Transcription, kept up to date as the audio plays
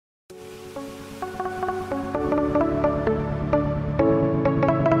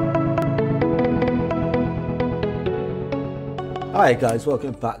Hi guys,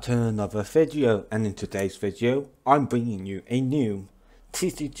 welcome back to another video, and in today's video I'm bringing you a new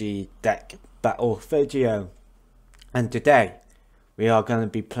TCG deck battle video, and today we are going to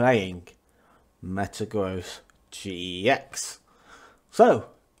be playing Metagross GX. So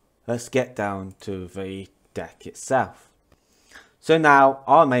let's get down to the deck itself. So now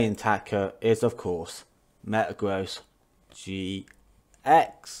our main attacker is of course Metagross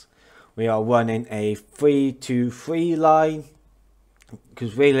GX. We are running a 3-2-3 line.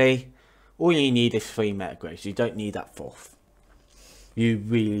 Because really, all you need is 3 Metagross. You don't need that 4th. You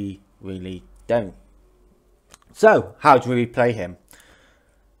really don't. So, how do we play him?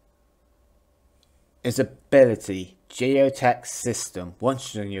 His ability, Geotech System.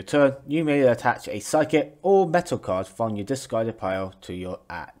 Once on your turn, you may attach a Psychic or Metal card from your discarded pile to your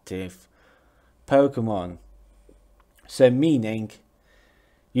active Pokemon. So, meaning,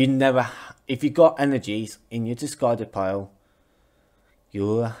 you never, if you got energies in your discarded pile,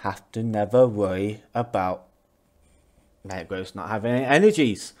 you'll have to never worry about Metagross not having any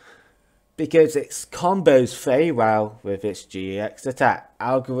energies, because it combos very well with its GX attack.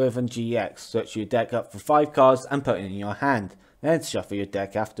 Algorithm GX, search your deck up for 5 cards and put it in your hand, then shuffle your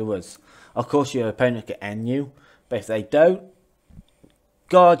deck afterwards. Of course your opponent can end you, but if they don't,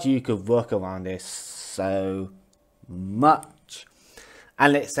 God, you could work around this so much.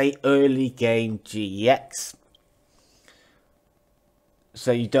 And it's a early game GX,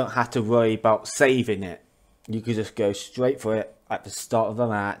 so you don't have to worry about saving it. You could just go straight for it at the start of the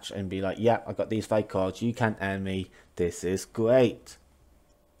match and be like, yeah, I got these 5 cards, you can't end me, this is great.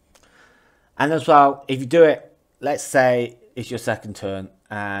 And as well, if you do it, let's say it's your second turn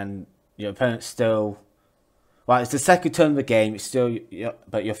and your opponent's still, well, it's the second turn of the game, it's still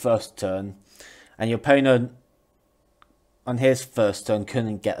but your first turn, and your opponent on his first turn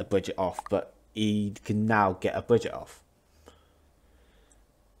couldn't get a budget off, but he can now get a budget off.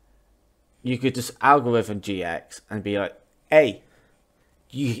 You could just algorithm GX and be like, hey,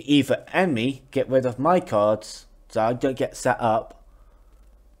 you either end me, get rid of my cards so I don't get set up,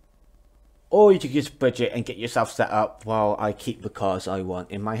 or you could just budget and get yourself set up while I keep the cards I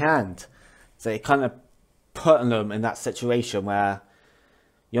want in my hand. So it kind of putting them in that situation where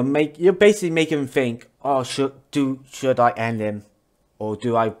you're basically making them think, oh, should I end him, or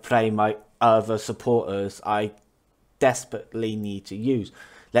do I play my other supporters I desperately need to use?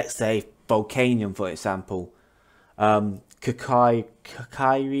 Let's say Volcanion, for example. Kai,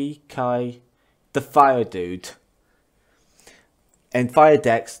 the fire dude. In fire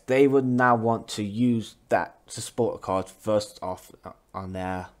decks, they would now want to use that supporter card first off on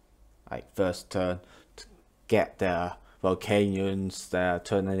their first turn to get their Volcanions, their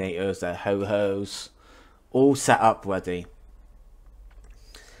Terminators, their Ho-Hos all set up ready.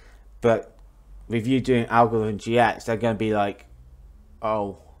 But with you doing Algorithm GX, they're going to be like,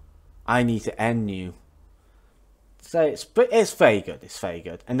 oh, I need to end you. So it's very good. It's very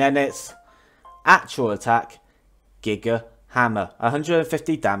good. And then it's actual attack, Giga Hammer,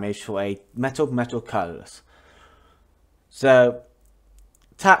 150 damage for a metal colorless. So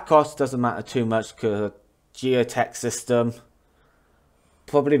attack cost doesn't matter too much because Geotech System.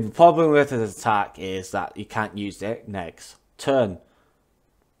 Probably the problem with this attack is that you can't use it next turn.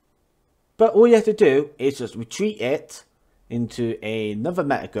 But all you have to do is just retreat it into another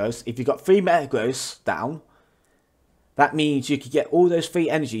Metagross. If you've got 3 Metagross down, that means you could get all those 3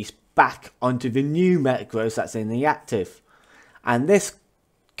 energies back onto the new Metagross that's in the active. And this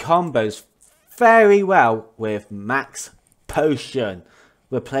combos very well with Max Potion.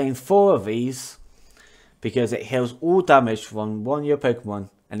 We're playing 4 of these because it heals all damage from one of your Pokemon,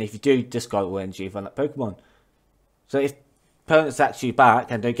 and if you do, discard all energy from that Pokemon. So if opponent's actually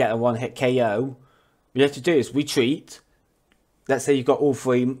back and don't get a 1-hit KO, what you have to do is retreat. Let's say you've got all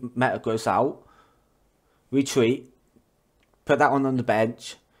 3 Metagross out. Retreat. Put that one on the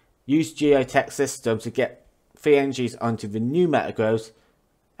bench. Use Geotech System to get 3 energies onto the new Metagross.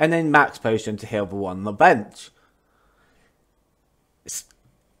 And then Max Potion to heal the one on the bench. It's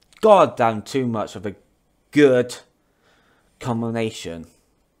goddamn too much of a good combination.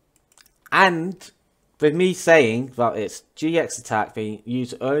 And with me saying that it's GX attack being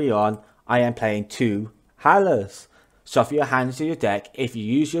used early on, I am playing 2 Howlers. Shuffle your hand into your deck. If you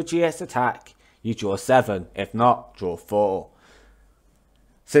use your GX attack, you draw 7. If not, draw 4.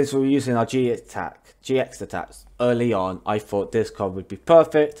 Since we're using our GX attacks early on, I thought this card would be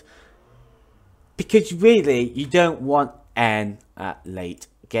perfect. Because really, you don't want N at late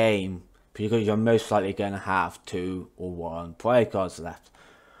game, because you're most likely going to have 2 or 1 player cards left.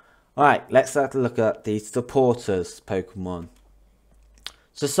 Alright, let's have a look at the supporters Pokemon.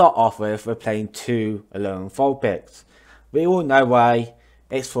 To start off with, we're playing 2 Alone Vulpix. We all know why.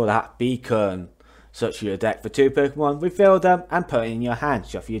 It's for that beacon. Search your deck for 2 Pokemon, refill them, and put it in your hand.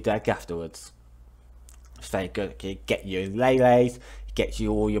 Shuffle your deck afterwards. It's very good. It get you Lele's, it gets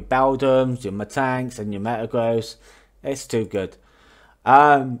you all your Beldums, your Matanks, and your Metagross. It's too good.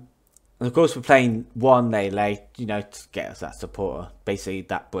 And of course, we're playing 1 Lele, you know, to get us that supporter. Basically,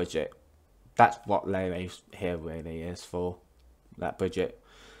 that budget. That's what Lele here really is for. That budget.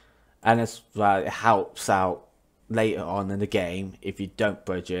 And it's it helps out later on in the game if you don't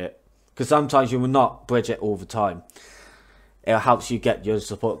budget. Because sometimes you will not budget all the time. It helps you get your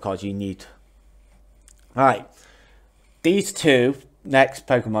support cards you need. Alright. These 2 next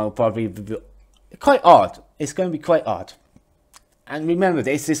Pokemon will probably be quite odd. It's going to be quite odd. And remember,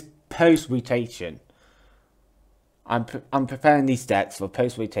 this is post-rotation. I'm preparing these decks for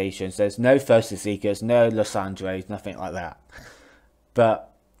post-rotations. There's no Thursday Seekers, no Lysandres, nothing like that.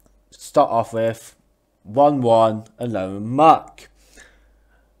 But start off with 1-1 Alone Muck.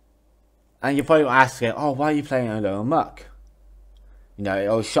 And you're probably asking, oh, why are you playing Alone Muck? You know,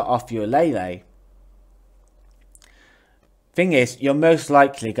 it'll shut off your Lele. Thing is, you're most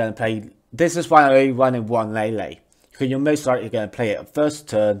likely going to play... This is why I'm only running 1 Lele. Because you're most likely going to play it first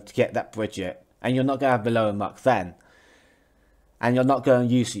turn to get that budget. And you're not going to have Alone Muck then. And you're not going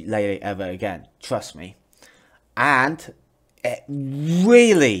to use Lele ever again. Trust me. And it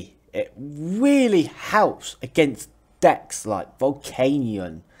really helps against decks like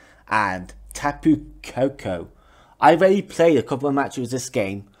Volcanion and Tapu Koko. I've already played a couple of matches this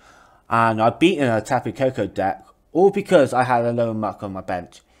game, and I've beaten a Tapu Koko deck, all because I had a Alone Muck on my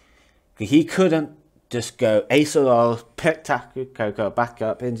bench. He couldn't just go Ace of Rolls, pick Tapu Koko back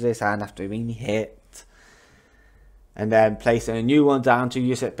up into his hand after being hit, and then placing a new one down to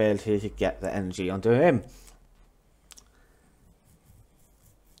use its ability to get the energy onto him.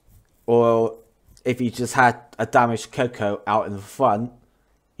 Or if he just had a damaged Koko out in the front,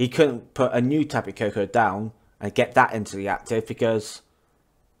 he couldn't put a new Tapu Koko down and get that into the active because,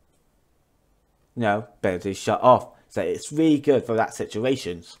 you know, ability shut off. So it's really good for that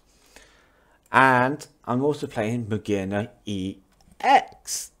situations. And I'm also playing Magearna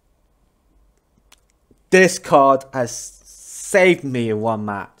EX. This card has saved me in one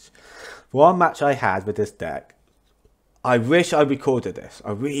match. One match I had with this deck. I wish I recorded this.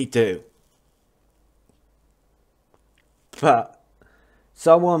 I really do. But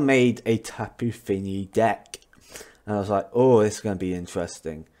someone made a Tapu Fini deck. And I was like, oh, this is going to be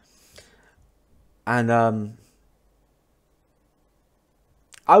interesting. And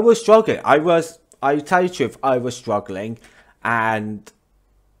I was struggling. I tell you the truth, I was struggling. And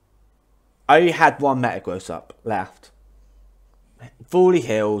I only had 1 Metagross up left. Fully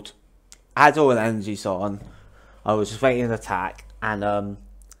healed. Had all the energies on. I was just waiting to attack. And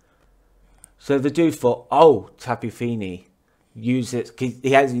so the dude thought, oh, Tapu Fini. Use it.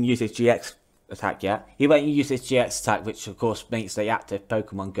 He hasn't used his GX attack yet. He went and used his GX attack, which of course makes the active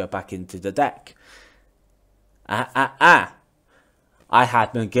Pokemon go back into the deck. I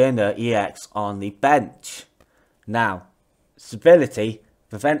had Magearna EX on the bench. Now, its ability,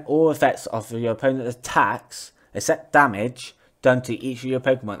 prevent all effects of your opponent's attacks, except damage, done to each of your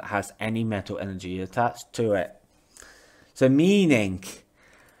Pokemon that has any mental energy attached to it. So meaning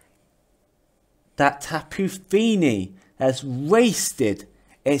that Tapu Fini has wasted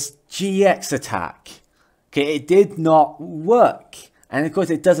its GX attack. Okay, it did not work. And of course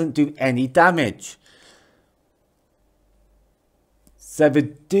it doesn't do any damage. So the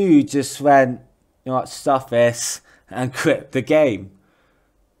dude just went, you know what, stuff this, and quit the game.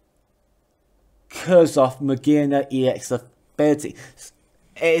 Because of Magearna EX ability.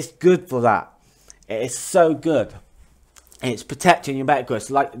 It is good for that. It is so good. It's protecting your Metagross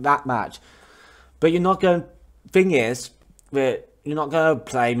like that match. But you're not going... Thing is, you're not going to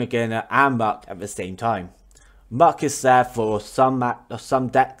play Magearna and Muck at the same time. Muck is there for some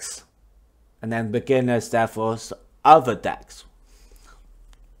decks. And then Magearna is there for other decks.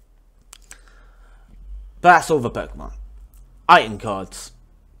 But that's all the Pokemon. Item cards.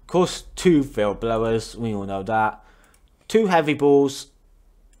 Of course, 2 Field Blowers. We all know that. 2 Heavy Balls.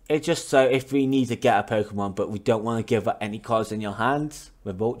 It's just so if we need to get a Pokemon but we don't want to give up any cards in your hands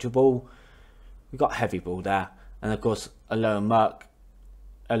with Ultra Ball, we got Heavy Ball there. And of course, Alone Muck,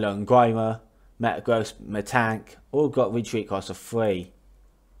 Alone Grimer, Metagross, Matank, all got retreat costs of 3.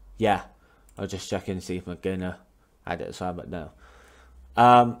 Yeah, I'll just check in and see if Magearna had it as well, but no.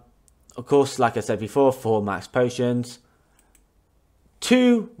 Of course, like I said before, 4 max potions,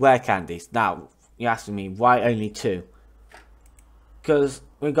 2 rare candies. Now, you're asking me, why only 2? Because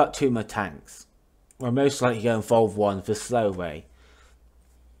we've got 2 Matanks. We're most likely going to evolve one for Slow Way.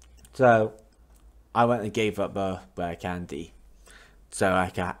 So, I went and gave up a rare candy so I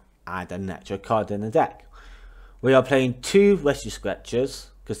can add an extra card in the deck. We are playing 2 rescue scratchers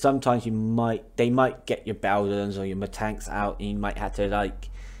because sometimes they might get your Beldens or your Matanks out and you might have to like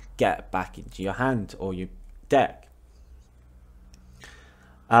get it back into your hand or your deck.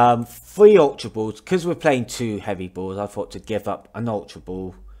 3 Ultra Balls, because we're playing 2 heavy balls. I thought to give up an Ultra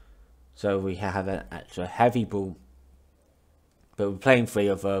Ball so we have an extra heavy ball, but we're playing 3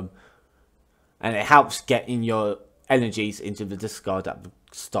 of them and it helps getting your energies into the discard at the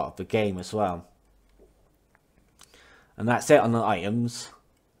start of the game as well. And that's it on the items.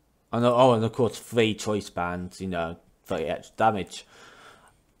 And of course 3 choice bands, you know, 30 extra damage.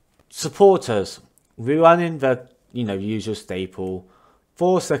 Supporters, we're running the, you know, usual staple,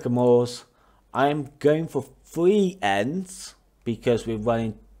 4 Sycamores. I'm going for 3 Ends because we're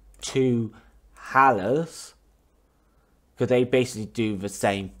running 2 Hallers, because they basically do the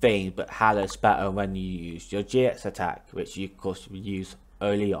same thing, but Haller's better when you use your GX attack, which you of course will use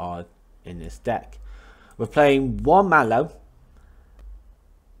early on in this deck. We're playing 1 Mallow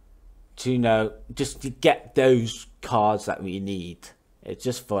to, you know, just to get those cards that we need. It's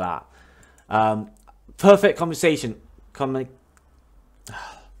just for that. Perfect combination.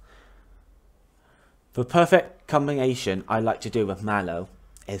 The perfect combination I like to do with Mallow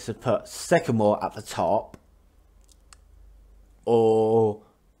is to put Sycamore at the top or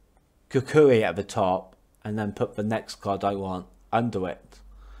Kukui at the top and then put the next card I want under it.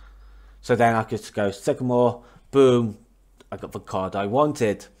 So then I could go Sycamore, boom, I got the card I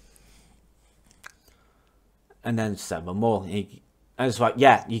wanted. And then 7 more. And it's like,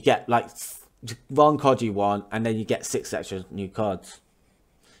 yeah, you get like 1 card you want and then you get 6 extra new cards.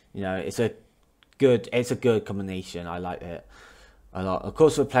 You know, it's a good combination. I like it a lot. Of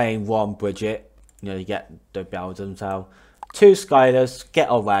course, we're playing 1 Bridget. You know, you get the Beldens out. 2 Skylers, get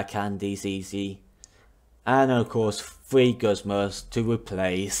all rare candies easy. And of course 3 Guzmas to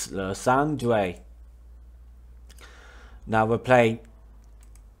replace Lysandre. Now we're playing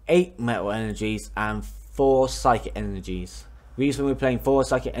 8 Metal Energies and 4 Psychic Energies. Reason we're playing 4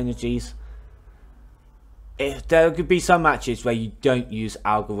 Psychic Energies, if there could be some matches where you don't use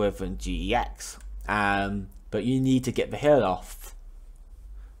Algorithm GX, but you need to get the heal off.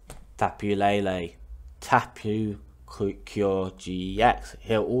 Tapu Lele, Tapu Cure GX,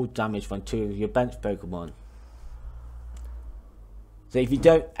 heal all damage from 2 of your bench Pokemon. So if you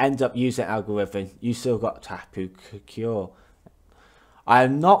don't end up using Algorithm, you still got Tapu Cure. I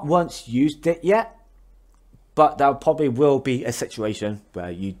have not once used it yet, but there probably will be a situation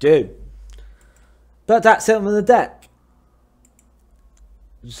where you do. But that's it on the deck.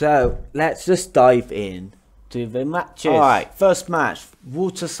 So let's just dive in to the matches. Alright, first match,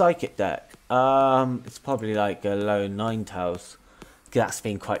 Water Psychic deck. It's probably like a low Ninetales. That's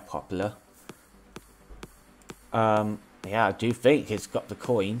been quite popular. Yeah, I do think it's got the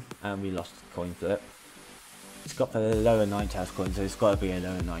coin, and we lost the coin flip. It's got the lower Ninetales coin, so it's got to be a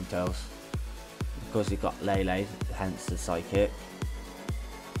lower Ninetales. Of course, you've got Lele, hence the Psychic.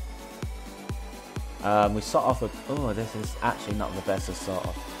 We start off with, oh, this is actually not the best to start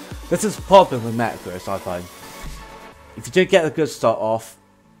off. This is the problem with Metagross, I find. If you don't get a good start off,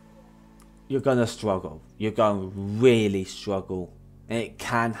 you're going to struggle. You're going to really struggle. And it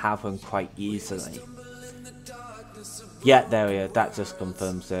can happen quite easily. Yeah, there we are. That just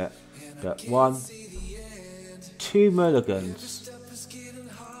confirms it. But 1, 2 mulligans.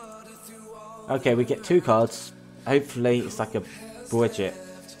 Okay, we get 2 cards. Hopefully it's like a Bridget.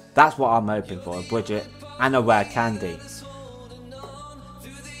 That's what I'm hoping for, a Bridget and a rare candy.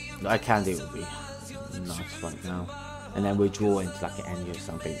 A rare candy would be nice right now. And then we draw into like an N or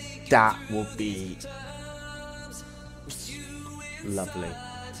something. That would be lovely.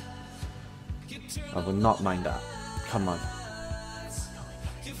 I will not mind that. Come on.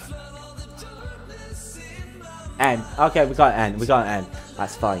 N. Okay, we got an N. We got an N.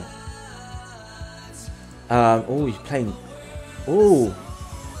 That's fine. Oh, he's playing. Oh.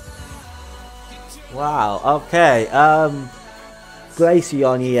 Wow. Okay.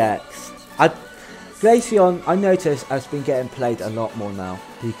 Glaceon EX. Glaceon, I noticed, has been getting played a lot more now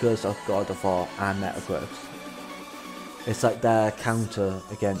because of God of War and Metagross. It's like their counter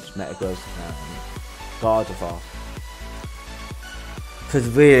against Metagross and God of War. Because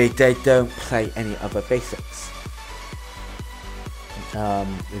really, they don't play any other basics.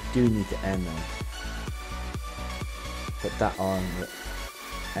 We do need to end them. Put that on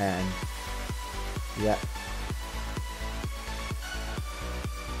and yeah.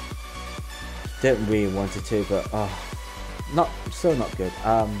 Don't really want it to, but still not good.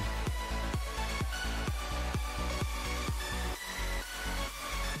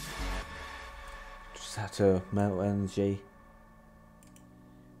 Shatter, Metal Energy,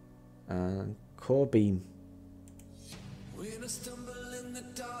 and Core Beam.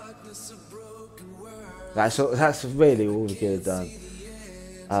 That's really all good.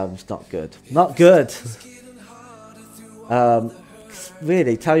 It's not good. Not good.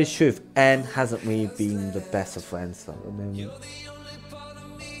 Really, tell you the truth, N hasn't really been the best of friends at the moment.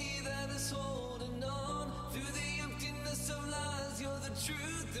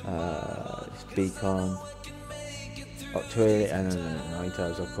 Beacon, up to it, and then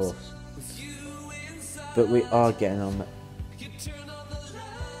Ninetales, of course. But we are getting on.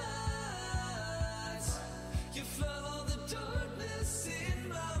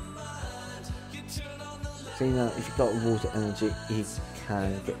 See now, if you've got water energy, you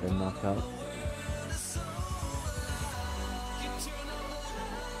can get the knockout.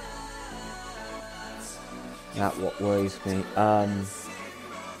 That's what worries me.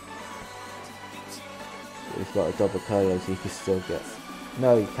 He's got a double KO, so you can still get.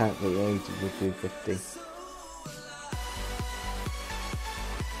 No, you can't get your age with 250.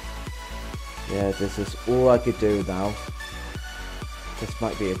 Yeah, this is all I could do now. This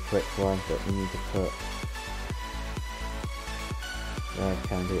might be a quick one, but we need to put red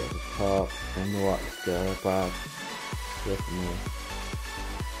candy at the top, and know what to go grab.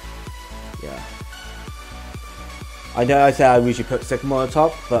 Yeah. I know I said we should put Sycamore on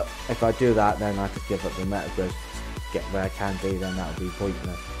top, but if I do that, then I could give up the Metagross to get rare candy, then that would be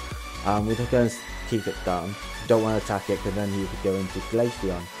pointless. We're just going to keep it down. Don't want to attack it, because then you could go into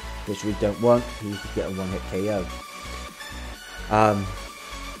Glaceon, which we don't want. You could get a one-hit KO.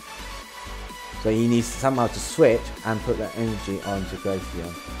 So he needs somehow to switch and put that energy onto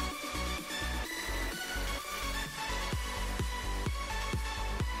Glaceon.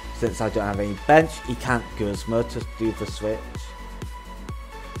 Since I don't have any bench, he can't Guzma to do the switch.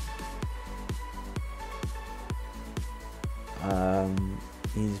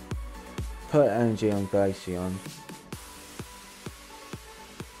 He's put energy on Glaceon.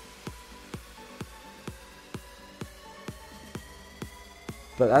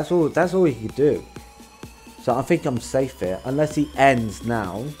 But that's all he could do. So I think I'm safe here, unless he ends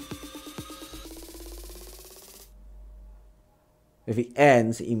now. If he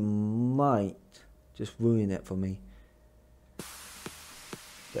ends, he might just ruin it for me.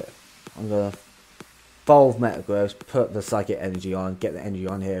 So I'm gonna evolve Metagross, put the Psychic Energy on, get the energy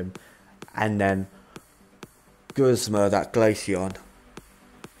on him, and then Guzma that Glaceon.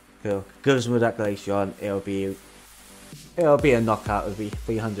 So Guzma that Glaceon, it'll be a knockout. It'll be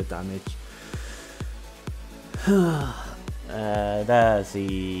 300 damage. There's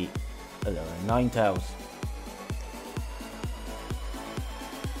the Ninetales.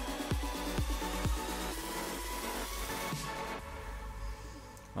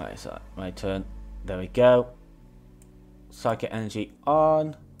 Right, so my turn. There we go. Psychic Energy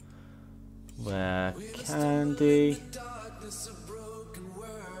on. Rare candy.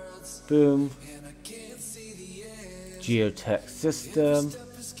 Boom. Geotech system.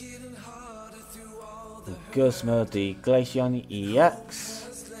 Guzma the Glaceon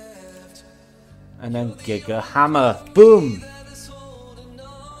EX. And then Giga Hammer. Boom!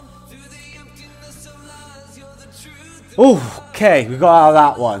 Oh, okay, we got out of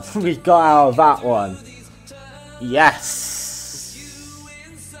that one. We got out of that one. Yes!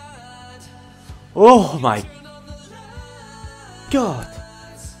 Oh my god!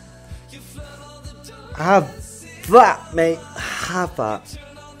 Have that, mate. Have that.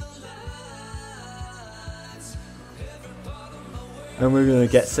 And we're gonna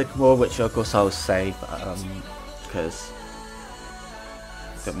get Sycamore, which of course I'll save, because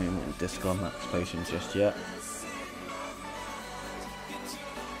don't mean want to discard Max Potion just yet.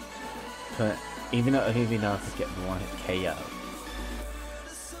 But even though I could get the one hit KO.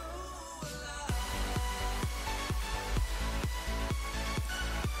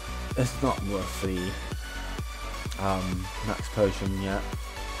 It's not worth the Max Potion yet.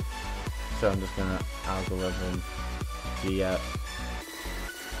 So I'm just gonna algorithm the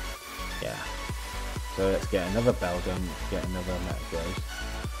yeah. So let's get another Beldum, let's get another Metagross.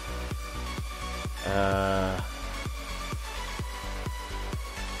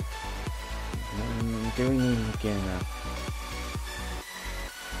 Do we need him again now?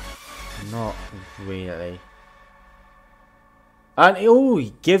 Not really. And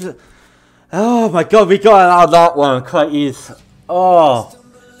he gives it. Oh my god, we got out of that one quite easy. Oh,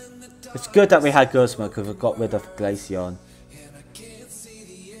 it's good that we had Guzma because we got rid of Glaceon.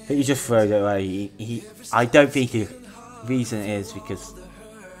 He just threw it away. I don't think the reason is because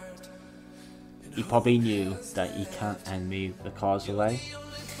he probably knew that he can't end me the cards away.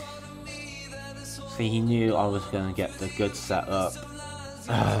 So obviously he knew I was going to get the good setup.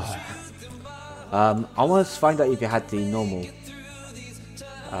 I wanted to find out if you had the normal.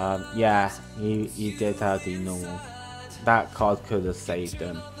 Yeah, you did have the normal. That card could have saved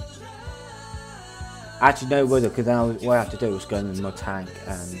him. Actually, no, it would have, because then what I have to do was go in my tank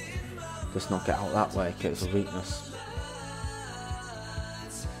and just not get out that way because it's a weakness.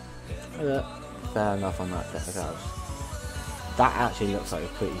 Fair enough on that deck, guys. That actually looks like a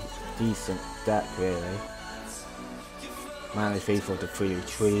pretty decent deck, really. Manage 3 for the free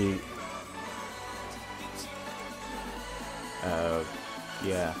retreat.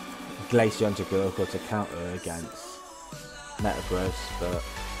 Yeah. Glacier Hunter Gurkle to counter against Metagross, but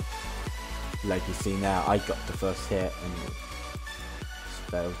like you see now, I got the first hit and it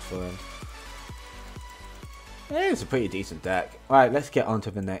failed for him. Yeah, it's a pretty decent deck. Alright, let's get on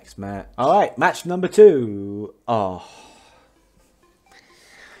to the next match. Alright, match number 2. Oh.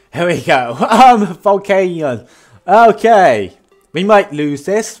 Here we go. Volcanion. Okay. We might lose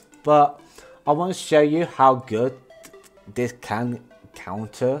this, but I want to show you how good this can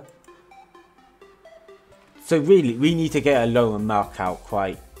counter. So really, we need to get a lower mark out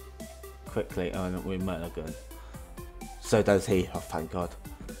quite quickly. Oh no, we mulligan. So does he. Oh, thank God.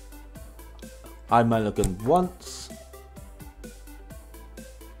 I mulligan once.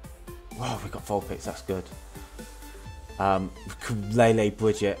 Wow, we got Vulpix, that's good. Lele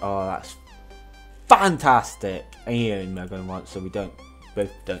Bridget, oh that's fantastic. And he only mulligan once, so we both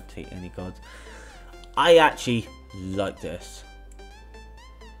don't take any gods. I actually like this.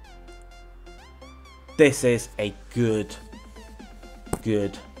 This is a good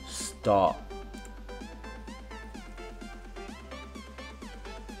start.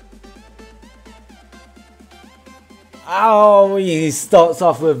 Oh, he starts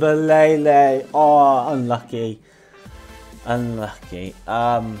off with a Lele. Oh, unlucky. Unlucky.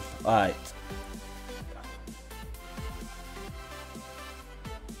 Right.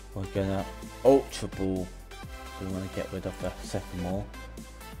 We're gonna Ultra Ball. We want to get rid of the second more.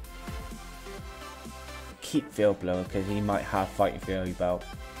 Keep Field Blower because he might have Fighting Fury Belt.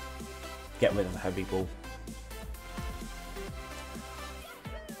 Get rid of the Heavy Ball.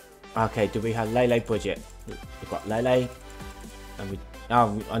 Okay, do we have Lele Bridget? We've got Lele. And we.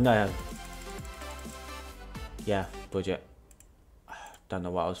 Oh, I know. Yeah, Bridget. Don't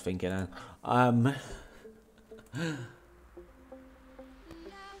know what I was thinking then. Alright,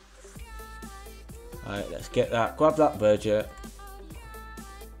 let's get that. Grab that Bridget.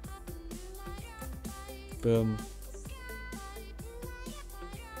 Boom.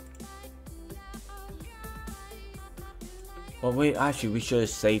 Well, we should have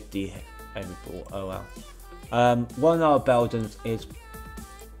saved the heavy ball. Oh well. One of our Beldens is.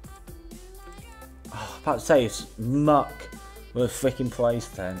 Oh, about to say it's Muck with a freaking prize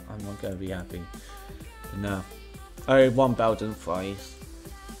 10. I'm not going to be happy. But no. Only one Belden prize.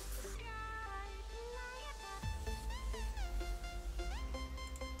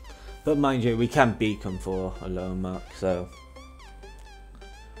 But mind you, we can beacon for a low mark, so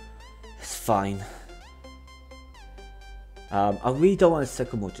it's fine. I really don't want a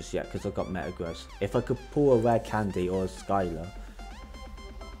Sycamore just yet because I've got Metagross. If I could pull a Rare Candy or a Skylar,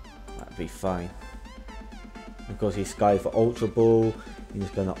 that'd be fine. Of course, he's Sky for Ultra Ball. He's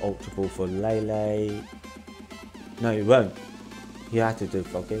gonna Ultra Ball for Lele. No, he won't. He had to do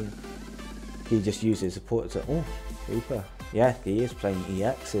Volcanion. He just uses support to. Oh, Reaper. Yeah, he is playing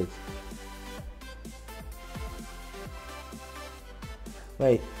EXs.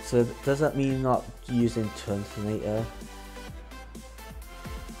 Wait, so does that mean not using Turtonator?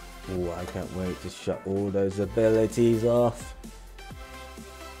 Oh, I can't wait to shut all those abilities off.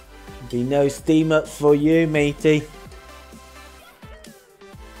 Be no steam up for you, matey.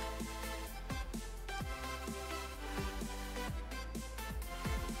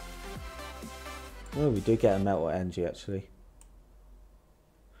 Oh, we do get a Metal Energy actually.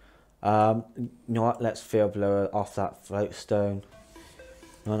 You know what? Let's Field Blower off that Float Stone.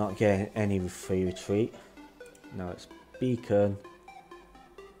 We're not getting any free retreat. No, it's Beacon.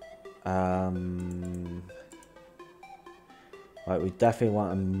 Right, we definitely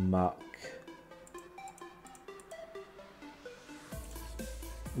want a Muck.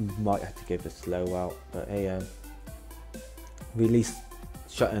 Might have to give a slow out, but hey, we at least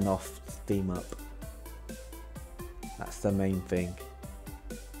shutting off Steam Up. That's the main thing.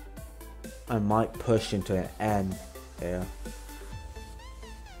 I might push into an N here.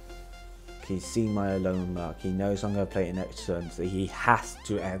 He's seen my alone mark. He knows I'm going to play it next turn, so he has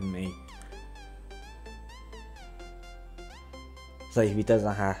to end me. So if he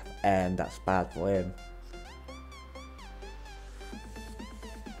doesn't have end, that's bad for him.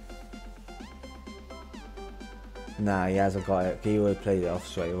 Nah, he hasn't got it. He would have played it off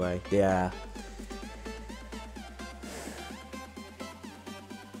straight away. Yeah.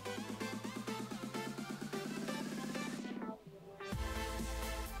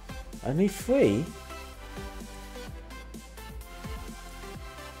 Only 3?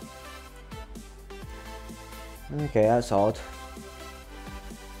 Okay, that's odd.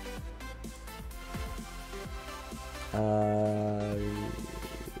 There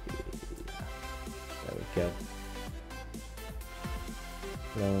we go.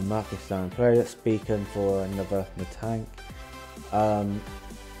 Marcus down play. Let's beacon for another tank. No,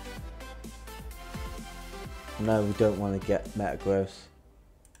 we don't want to get meta growth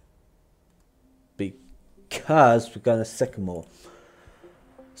because we're going to sycamore.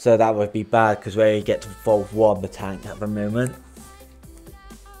 So that would be bad because we only get to evolve one the tank at the moment.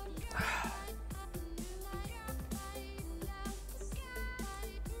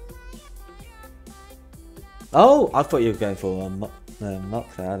 Oh, I thought you were going for a muck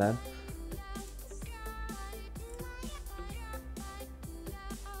there then.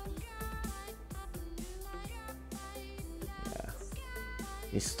 Yeah,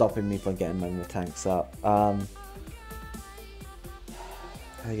 he's stopping me from getting my tanks up. I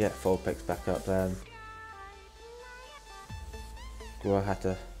get 4 picks back up then. Do I have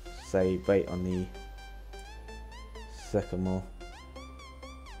to say wait on the sycamore?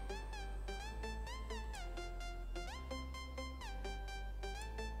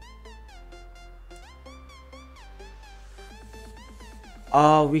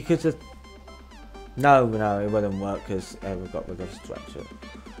 Oh, we could just... No, it wouldn't work because we got rid of structure.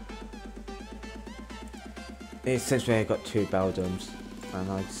 Essentially, I got 2 Beldums, and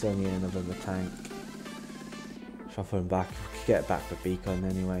I'd still need another tank. Shuffle him back. We could get back the beacon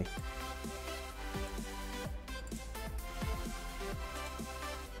anyway.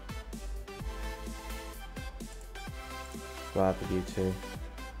 Grab with you 2.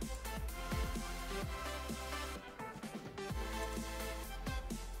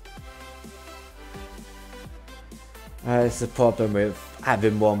 It's the problem with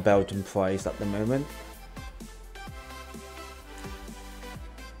having 1 Belgian prize at the moment.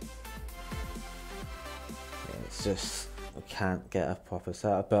 It's just, I can't get a proper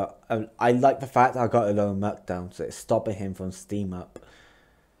setup, but I like the fact I got a low muck down, so it's stopping him from steam up.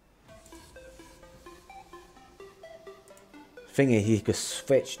 Thing is, he could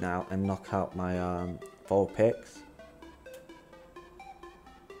switch now and knock out my 4 picks.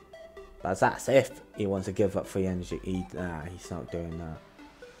 But that's if he wants to give up 3 energy. Nah, he's not doing that.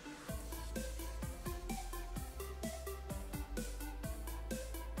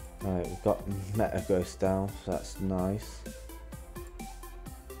 Alright, we've got Meta Ghost down, so that's nice.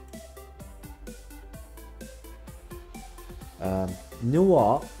 You know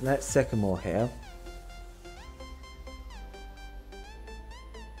what? Let's Sycamore here.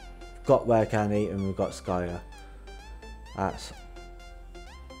 We've got Rare Candy and we've got Skyer. That's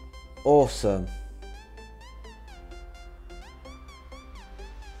awesome.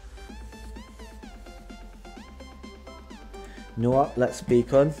 You know what? Let's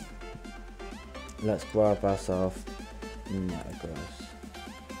beacon. Let's grab ourselves Meta Ghost.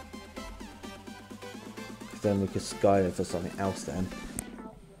 Then we could Skyer for something else then.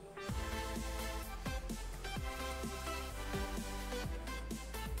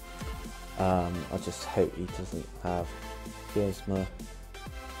 I just hope he doesn't have Gizmo.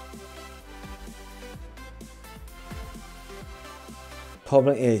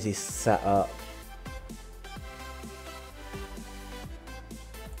 Problem is he's set up.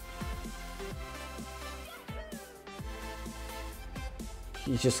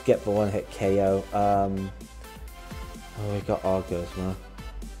 You just get the 1-hit KO. Oh, we got Argos, man.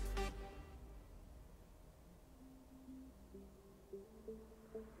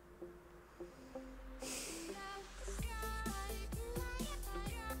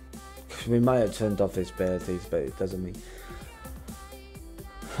 We might have turned off his abilities, but it doesn't mean.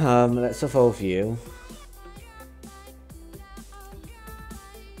 Let's evolve you.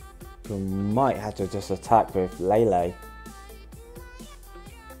 We might have to just attack with Lele.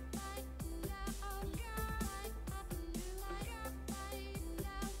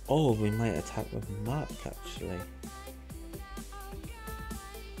 Oh, we might attack with Mark actually.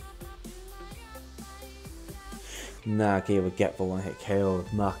 Nah, okay, we'll get the 1-hit KO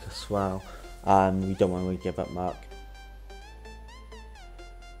with Mark as well. We don't want to give up Mark.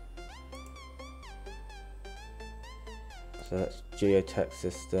 So let's Geotech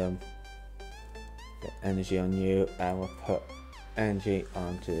System. Get energy on you, and we'll put energy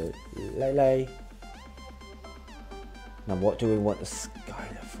onto Lele. Now, what do we want the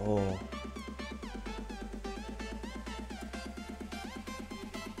Skylar for?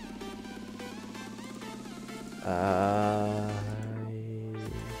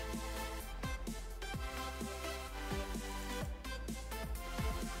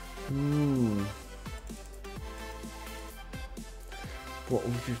 What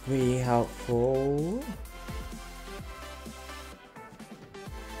would be really helpful?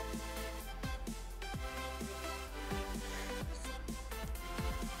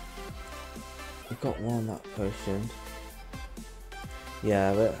 We've got one that potion.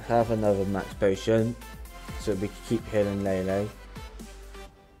 Yeah, we'll have another max potion so we can keep healing Lele.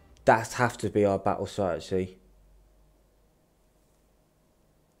 That has to be our battle strategy.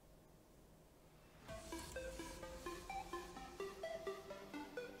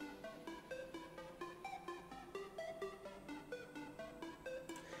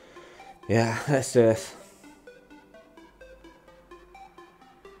 Yeah, let's do this.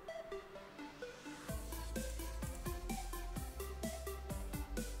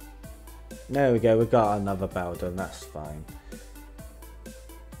 There we go, we got another battle done, that's fine.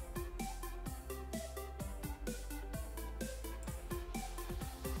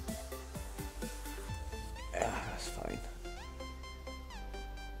 Yeah, that's fine.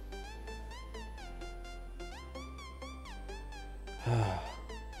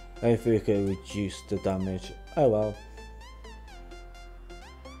 Hopefully we can reduce the damage. Oh well.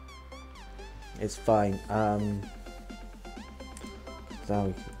 It's fine. Now we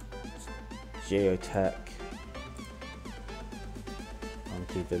can geotech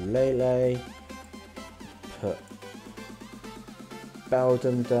onto the Lele. Put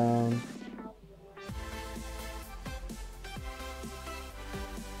Beldum down.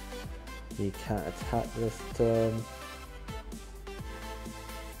 He can't attack this turn.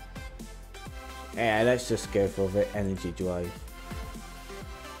 Yeah, let's just go for the energy drive.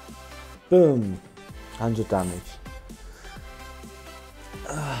 Boom! 100 damage.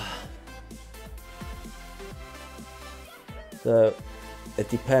 So, it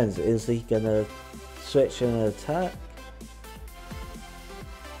depends. Is he gonna switch and attack?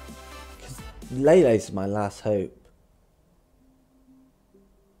 Because Lele's my last hope.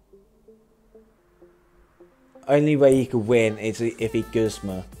 Only way he could win is if he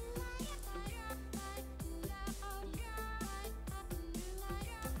Guzma.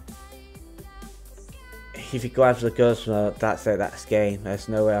 If he grabs the Guzma, that's it, that's game. There's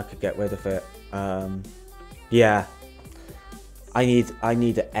no way I could get rid of it. Yeah. I need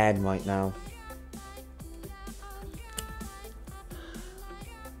an N right now.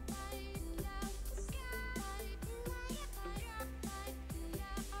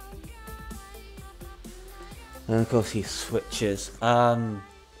 And of course he switches. No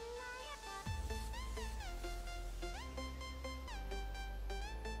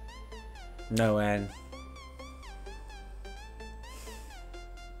N.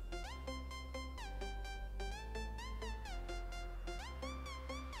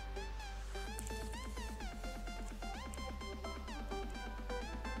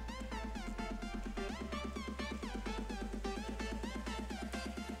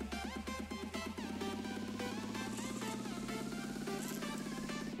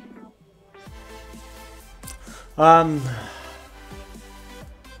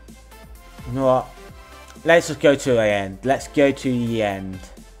 You know what? Let's just go to the end. Let's go to the end.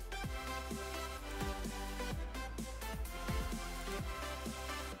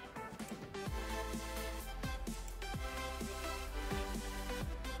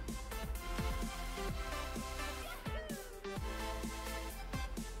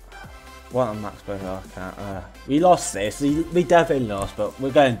 What a max player, I can't. We lost this. We definitely lost, but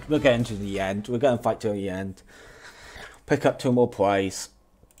we're going to the end. We're going to fight till the end. Pick up 2 more prize.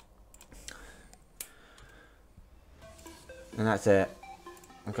 And that's it.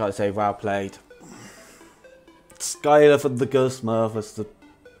 I've got to say, well played. Skylar for the Guzma was the...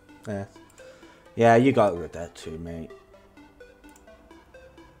 Yeah. Yeah, you got rid of that too, mate.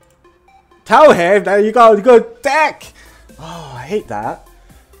 Tell him that you got a good deck! Oh, I hate that.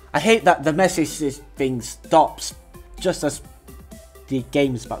 I hate that the message thing stops just as the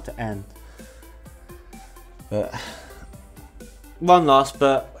game's about to end. But... One loss,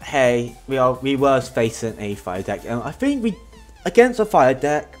 but hey, we were facing a fire deck, and I think against a fire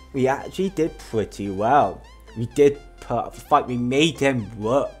deck we actually did pretty well. We did put up a fight. We made him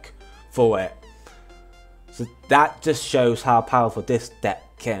work for it. So that just shows how powerful this deck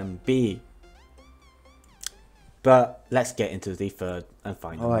can be. But let's get into the third and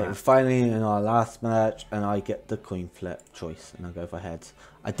final. Alright, we're finally in our last match, and I get the coin flip choice, and I'll go for heads.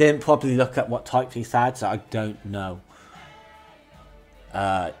 I didn't properly look at what types he's had, so I don't know.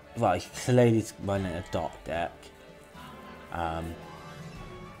 Well, Clay's running a dot deck.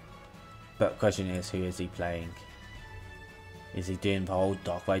 But the question is, who is he playing? Is he doing the whole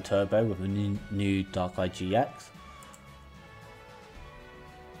Darkrai Turbo with a new Darkrai GX?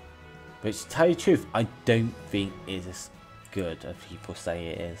 Which, to tell you the truth, I don't think is as good as people say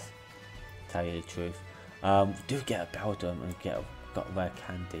it is. To tell you the truth. Do get a Beldum and got a rare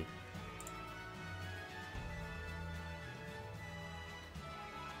candy.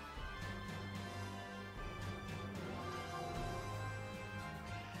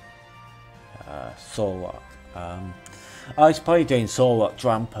 Solrock. I was probably doing Solrock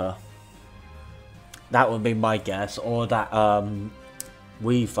Dramper. That would be my guess, or that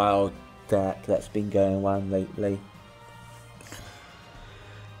Weavile deck that's been going around lately.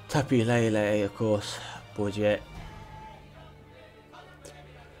 Tapu Lele, of course, budget.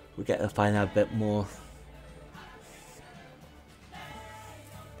 We get to find out a bit more.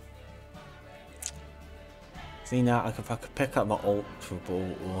 See now, if I could pick up my Ultra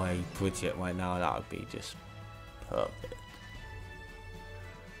Ball or a budget right now, that would be just perfect.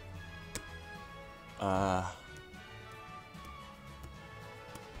 But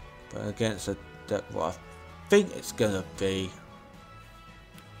against a deck, what I think it's gonna be,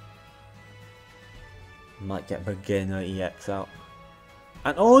 might get beginner EX out.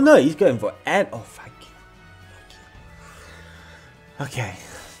 And oh no, he's going for N. Oh, thank you. Okay.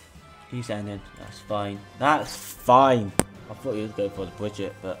 He's ending. That's fine. That's fine. I thought he was going for the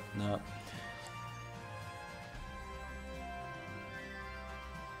budget, but no.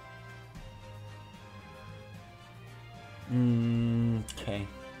 Okay.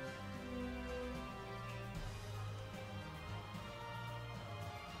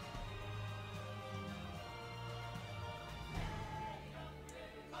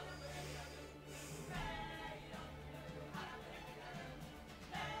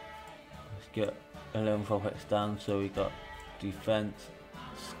 Get 11 Vulpix down, so we got defense,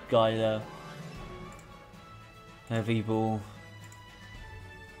 Skylar, heavy ball,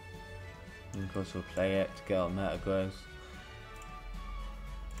 and of course we'll play it to get our meta growth.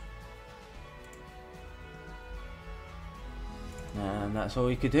 And that's all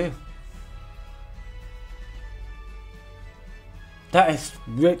we could do. That is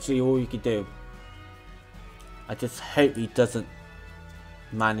literally all you could do. I just hope he doesn't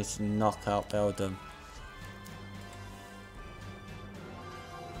managed to knock out Beldum.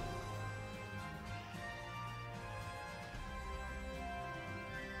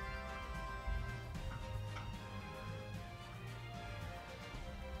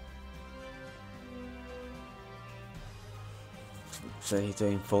 So he's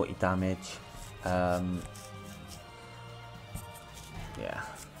doing 40 damage. Yeah.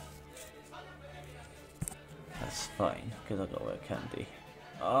 That's fine, because I got rare candy.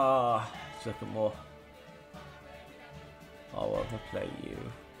 Ah, second more. I'll overplay you.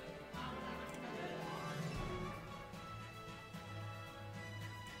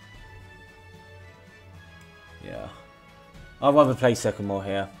 Yeah. I'll rather play second more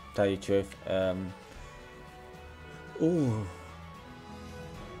here, tell you the truth. Ooh.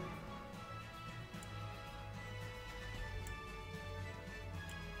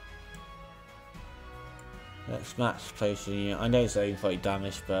 Let's match placing you. I know it's only 40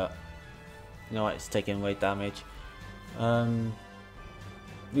 damage, but you know what, it's taking away damage.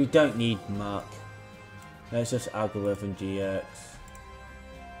 We don't need Mark. Let's just Algorithm GX.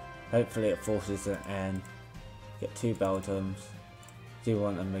 Hopefully it forces an N. Get 2 Beldums. Do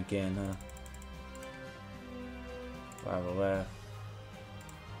want them again, rather rare.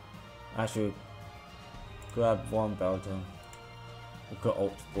 Actually, grab 1 Beldum. We've got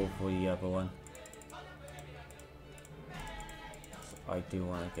Ultra Ball for the other one. I do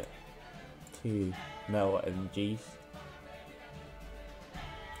want to get 2 Mel MGs.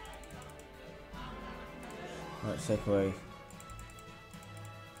 Let's take away.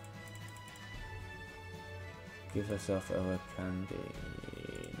 Give herself a candy.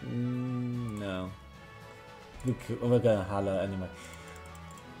 No. We're gonna holler anyway.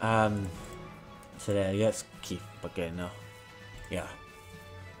 So there, let's keep again now. Yeah.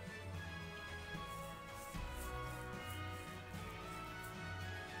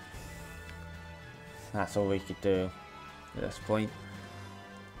 That's all we could do at this point.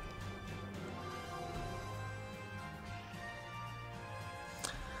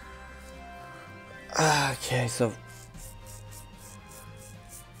 Okay, so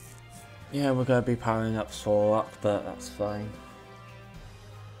yeah, we're gonna be powering up Solrock, but that's fine.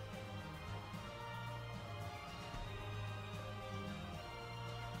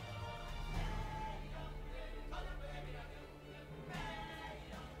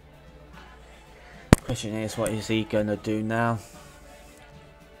 Question is, what is he gonna do now?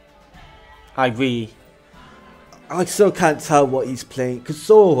 I still can't tell what he's playing, because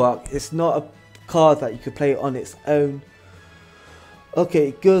Zoroark is not a card that you could play on its own.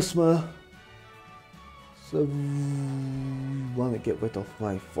 Okay, Guzma. So, you want to get rid of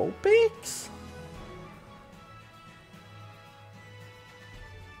my Vulpix?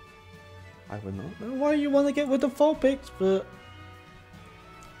 I would not know why you want to get rid of Vulpix, but...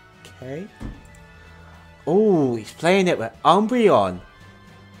 Okay. Oh, he's playing it with Umbreon.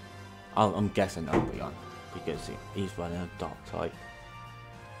 Oh, I'm guessing Umbreon, because he's running a Dark type.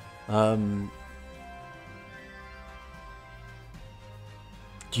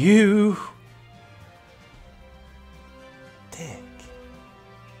 You... Dick.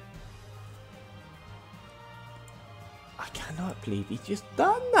 I cannot believe he's just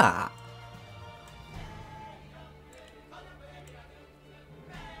done that.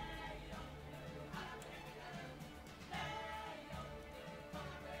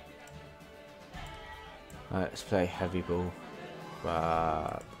 Alright, let's play Heavy Ball.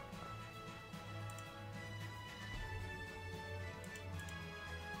 Grab.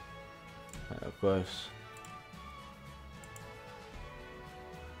 Gross.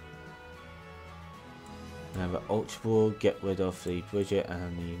 Remember Ultra Ball, get rid of the Bridget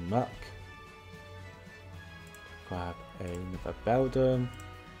and the Muck. Grab another Beldum.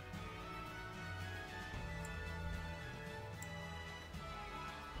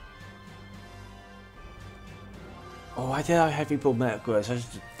 Oh, I did have Heavy Ball Metagross, I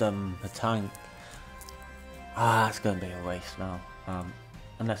just did a tank. Ah, it's gonna be a waste now.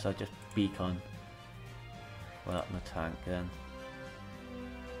 Unless I just Beacon. Well, up my tank then.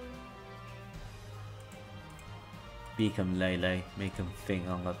 Beacon Lele, make him think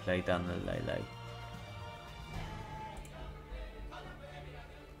I'm gonna play down the Lele.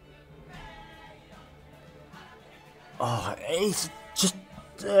 Oh, it's just.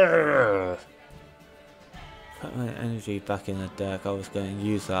 Put my energy back in the deck. I was going to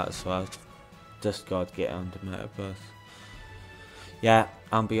use that, so I just got to get on the Metaverse. Yeah,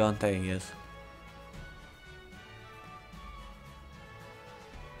 I'm beyond 10 years.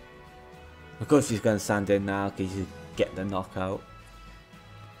 Of course he's going to stand in now because he's get the knockout.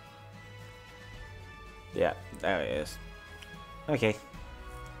 Yeah, there it is. Okay.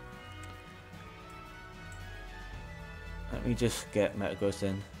 Let me just get Metagross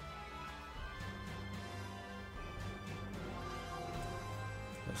in.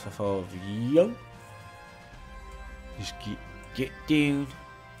 Let's evolve yo. Just get down.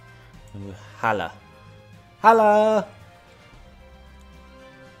 And we'll holla. Holla!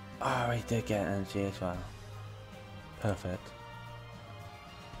 Oh, we did get energy as well. Perfect.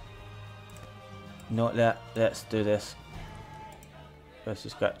 Not that. Let's do this.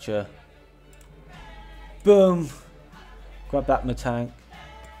 Versus Scratcher. Boom! Grab back my tank.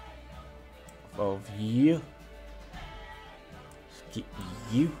 Evolve you. Get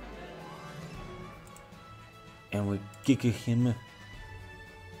you. And we giga him.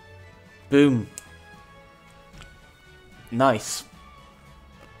 Boom. Nice.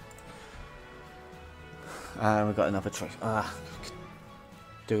 And we got another choice.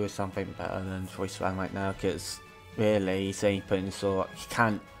 Do something better than choice round right now, because really he's saying putting so he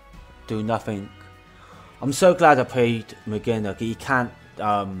can't do nothing. I'm so glad I played McGinnis. He can't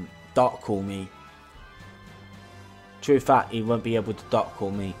dot call me. True fact, he won't be able to dot call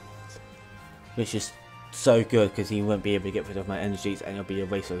me, which is so good because he won't be able to get rid of my energies, and it'll be a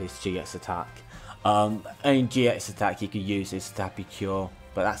waste of his GX attack. Only GX attack he could use is Tappy Cure,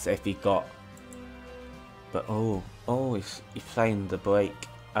 but that's if he got. But he's playing the break.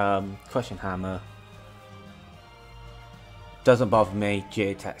 Crushing Hammer doesn't bother me.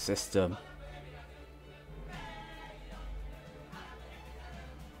 Geotech system.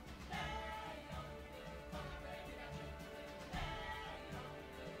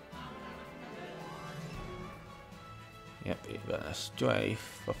 Yep, you've got a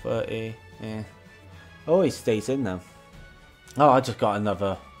strafe for 30. Yeah. Oh, he stays in now. Oh, I just got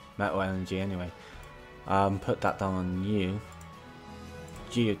another metal energy anyway. Put that down on you.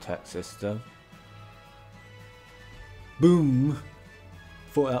 Geotech system. Boom!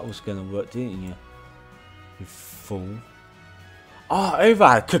 Thought that was gonna work, didn't you? You fool. Oh,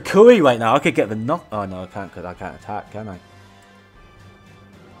 over Kukui right now. I could get the knock. Oh no, I can't because I can't attack, can I?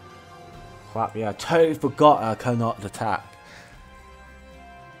 Crap, yeah, I totally forgot I cannot attack.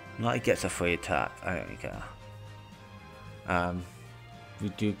 Not he gets a free attack, I don't care. We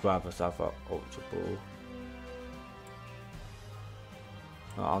do grab ourselves up Ultra Ball.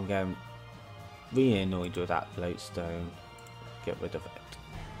 Oh, I'm getting really annoyed with that Floatstone. Get rid of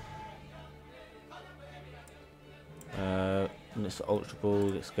it. And it's Ultra Ball,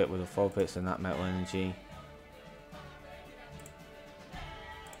 let's get rid of 4 bits and that metal energy.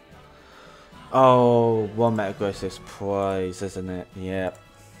 Oh, 1 Metagross prize, isn't it? Yep.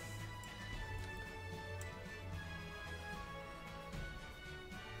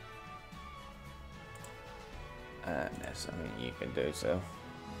 And there's something you can do, so.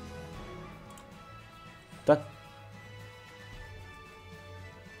 Done.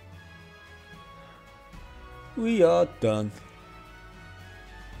 We are done.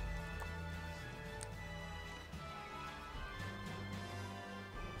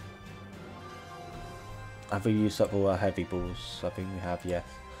 Have we used up all our heavy balls? I think we have, yes.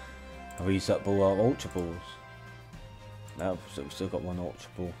 Have we used up all our ultra balls? No, so we've still got 1 ultra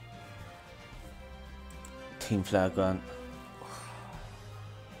ball. Team Flagrant.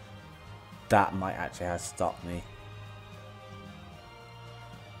 That might actually have stopped me.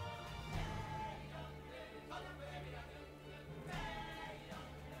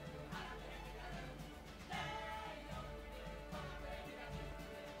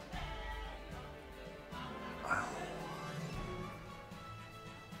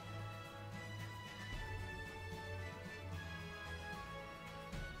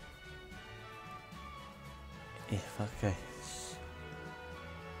 If okay.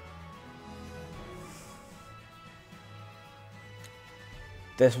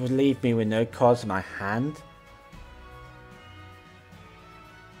 This would leave me with no cards in my hand.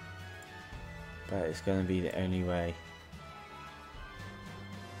 But it's going to be the only way.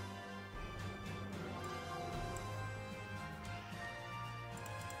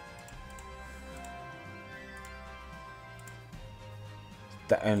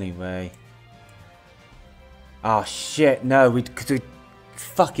 The only way. Oh shit, no, we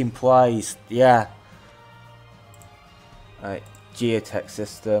fucking priced, yeah. Alright, geotech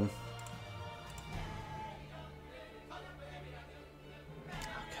system. How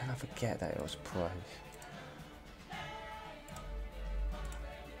can I forget that it was priced?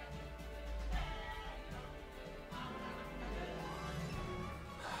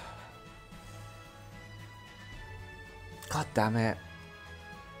 God damn it.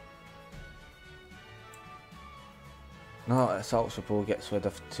 No, this Ultra Ball gets rid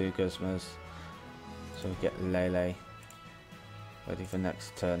of 2 Guzmas. So we get Lele. Ready for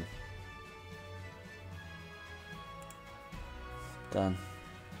next turn. Done.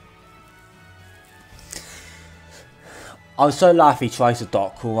 I was so laugh he tries a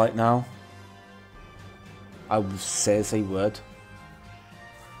dot call right now. I seriously would.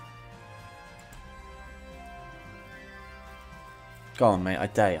 Go on, mate. I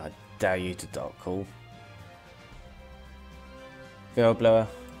dare you to dot call. Veil blower,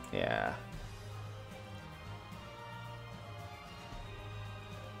 yeah.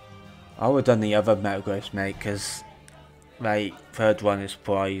 I would have done the other Metagross, mate, because like 3rd one is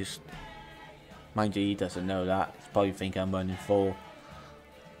prized. Mind you, he doesn't know that. He's probably think I'm running 4.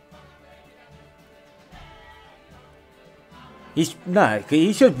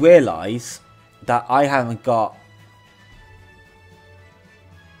 He should realise that I haven't got.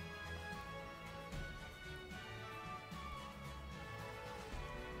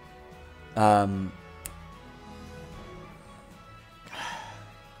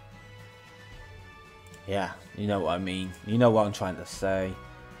 Yeah, you know what I mean. You know what I'm trying to say.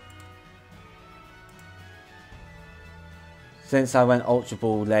 Since I went Ultra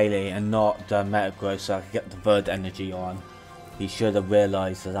Ball Lele and not Metagross so I could get the 3rd energy on, he should have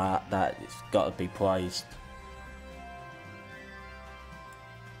realised that it's got to be prized.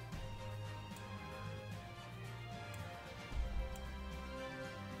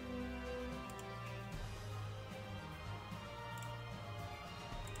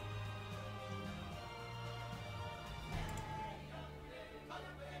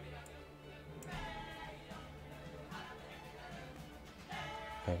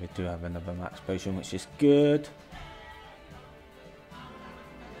 Okay, we do have another max potion, which is good.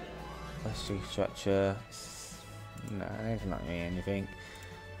 Let's see, structure. No, there's not really anything.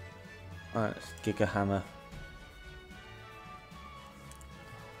 Alright, let's Giga Hammer.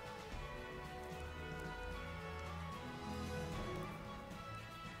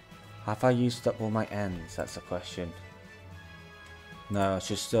 Have I used up all my ends? That's the question. No, I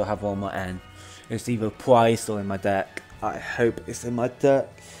should still have all my N. It's either prized or in my deck. I hope it's in my deck.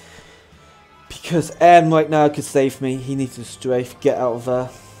 Because M right now could save me. He needs to strafe, get out of there.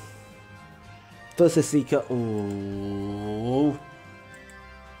 First a Seeker. Ooh.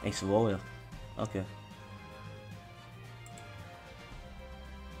 Ace of Royale. Okay.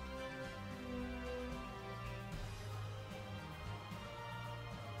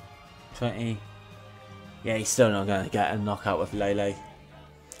 $20. Yeah, he's still not going to get a knockout with Lele.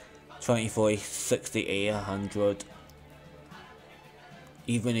 20, 40, 60, 80, 100.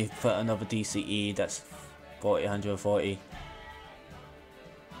 Even if you put another DCE, that's 40, 140.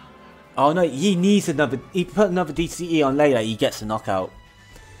 Oh no, he needs another. He put another DCE on Lele, he gets a knockout.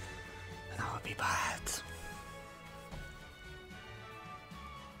 That would be bad.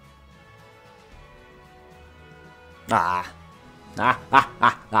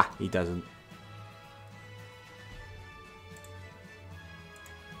 He doesn't.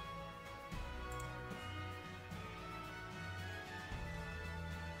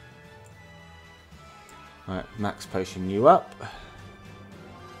 Alright, Max potion you up.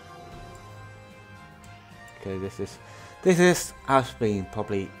 Okay, this has been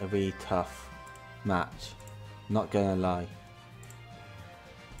probably a really tough match. Not gonna lie.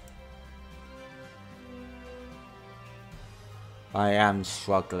 I am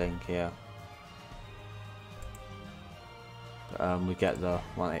struggling here. We get the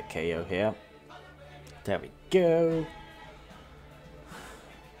 1-hit KO here. There we go.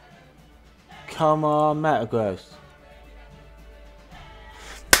 Come on, Metagross.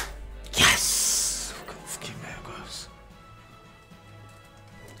 Yes! Fucking Metagross.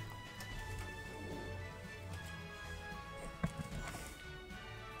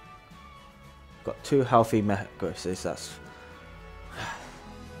 Got 2 healthy Metagrosses, that's...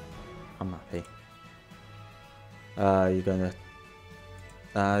 I'm happy. You're gonna...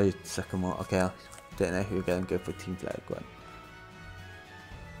 second one. Okay, I don't know who we're gonna go for Team Flag one.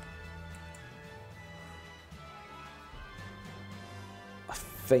 I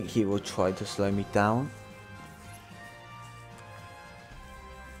think he will try to slow me down.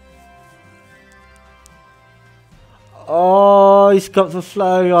 Oh, he's got the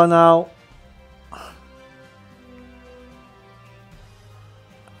Flareon now.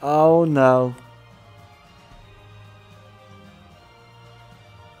 Oh no.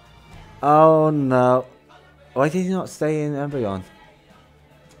 Oh no. Why did he not stay in Embryon?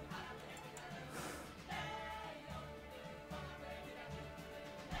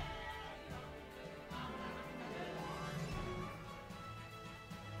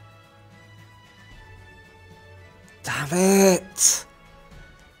 Damn it!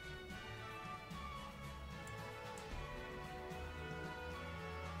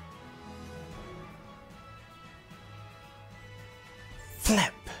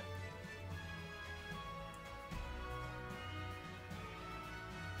 Flip!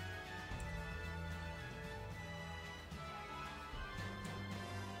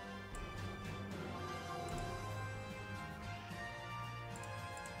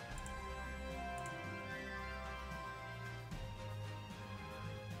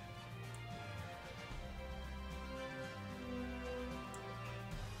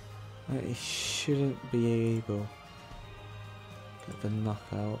 He shouldn't be able to get the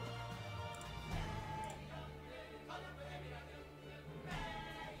knockout.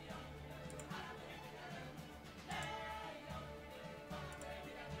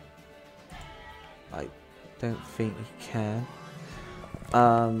 I don't think he can.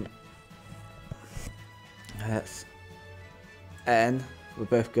 Let's N. We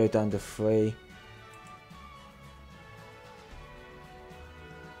both go down to 3.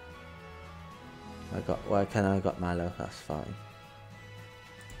 I got Mallow, that's fine.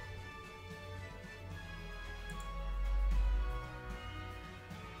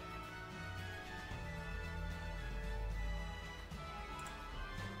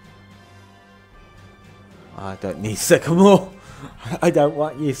 I don't need Sycamore. I don't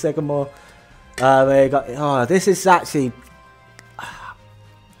want you, Sycamore. We got. Oh, this is actually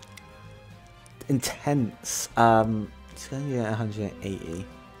intense. It's going to be 180.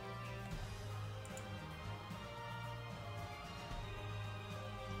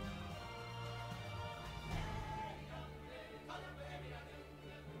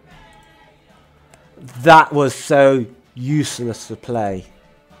 That was so useless to play.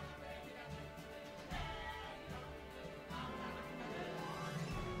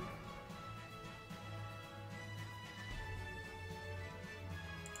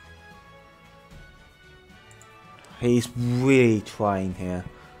 He's really trying here.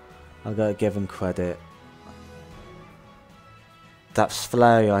 I've got to give him credit. That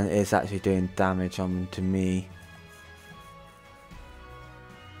Flareon is actually doing damage on to me.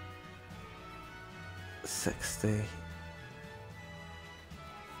 60. Okay.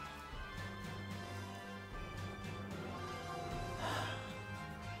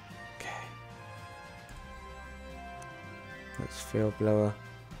 Let's field blower.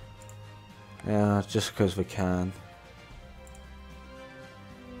 Yeah, just because we can.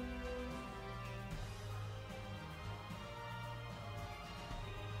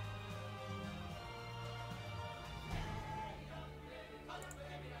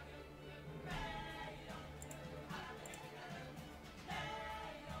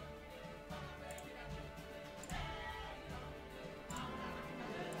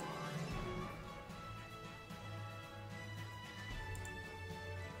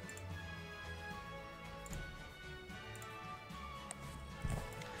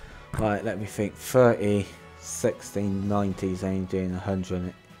 Right, let me think. 30, 60, 90 is only doing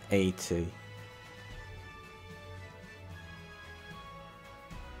 180.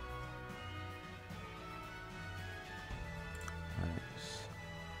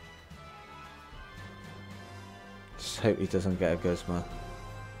 Just hope he doesn't get a Guzma.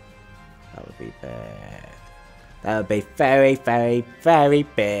 That would be bad. That would be very, very, very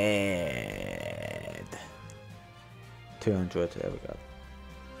bad. 200, there we go.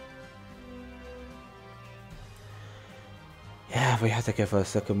 Yeah, we have to go for a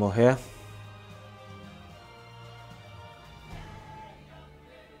second more here.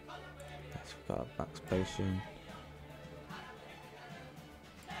 Yes, we've got a max potion.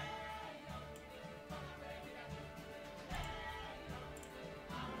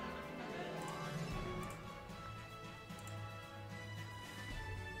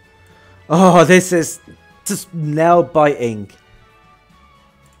 Oh, this is just nail biting.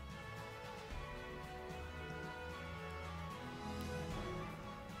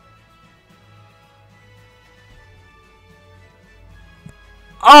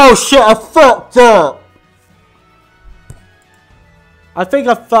 Oh shit, I fucked up! I think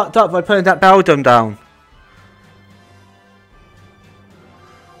I fucked up by putting that Beldum down.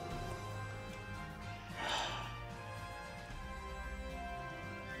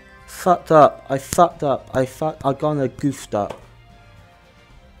 Fucked up. I fucked up. I gonna goofed up.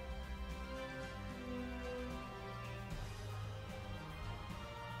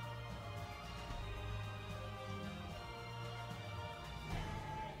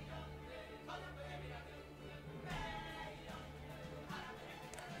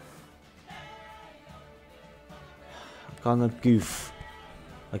 Gonna goof.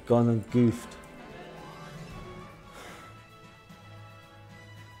 I gonna goofed.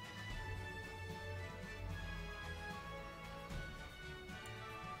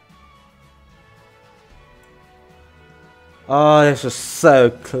 Oh, this was so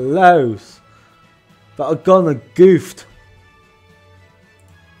close. But I gonna goofed.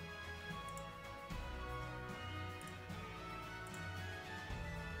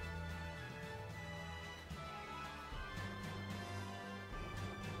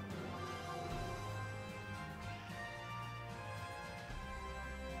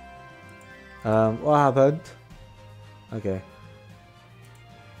 What happened? Okay.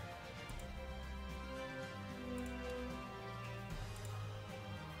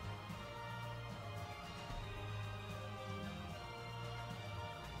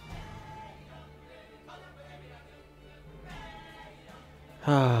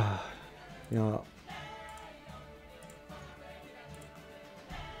 You know what?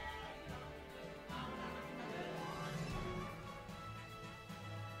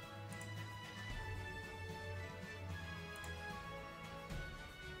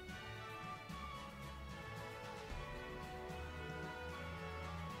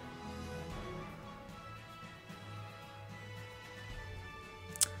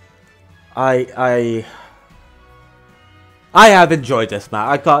 I have enjoyed this match.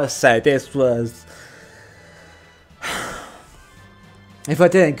 I gotta say, this was. If I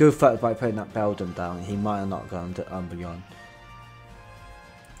didn't go for it by putting that Beldum down, he might have not gone to Umbreon.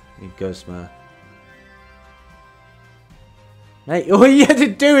 Guzma. Mate, all you had to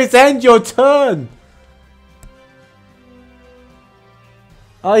do is end your turn!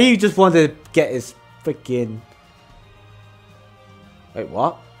 Oh, you just wanted to get his freaking. Wait,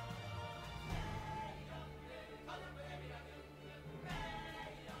 what?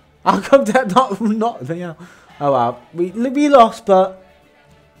 How come that not yeah. Oh well, we lost, but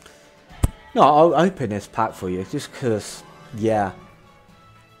no, I'll open this pack for you just because, yeah,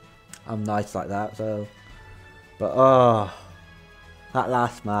 I'm nice like that. So, but oh, that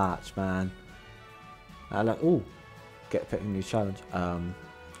last match, man. I like, ooh, get pick a new challenge.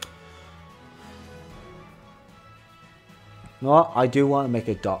 No, I do want to make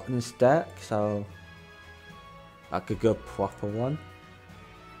a darkness deck, so like a good proper one.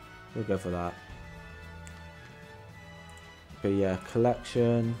 We'll go for that. But yeah,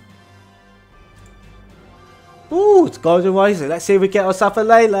 collection. Ooh, it's Golden Rising. Let's see if we get ourselves a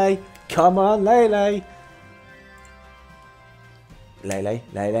Lele. Come on, Lele. Lele,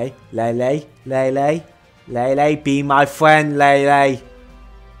 Lele, Lele, Lele, Lele, be my friend, Lele.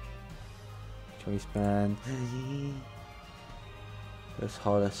 Choice band. Let's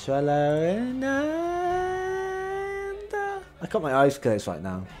hold a swallow and I got my eyes closed right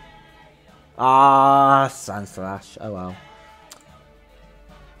now. Ah, Sand Slash. Oh well.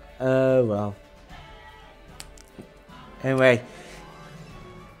 Oh well. Anyway,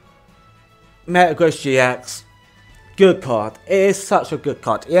 Metagross GX. good card. It is such a good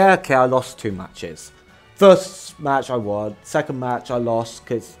card. Yeah, okay, I lost 2 matches. First match I won. Second match I lost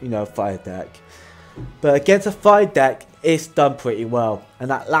because, you know, fire deck. But against a fire deck, it's done pretty well. And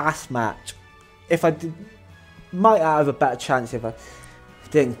that last match, if I did, might have a better chance if I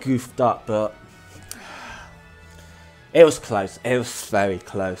didn't goofed up, but it was close. It was very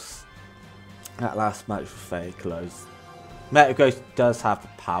close. That last match was very close. Metagross does have the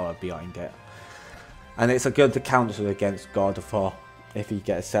power behind it. And it's a good counter against God of War if you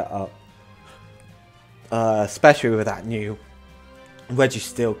get it set up. Especially with that new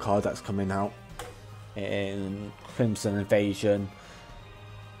Registeel card that's coming out in Crimson Invasion.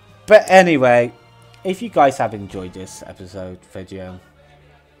 But anyway, if you guys have enjoyed this video,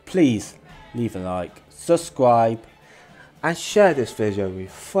 please leave a like, subscribe, and share this video with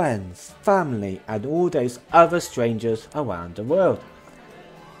friends, family, and all those other strangers around the world.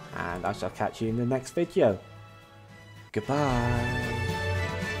 And I shall catch you in the next video. Goodbye.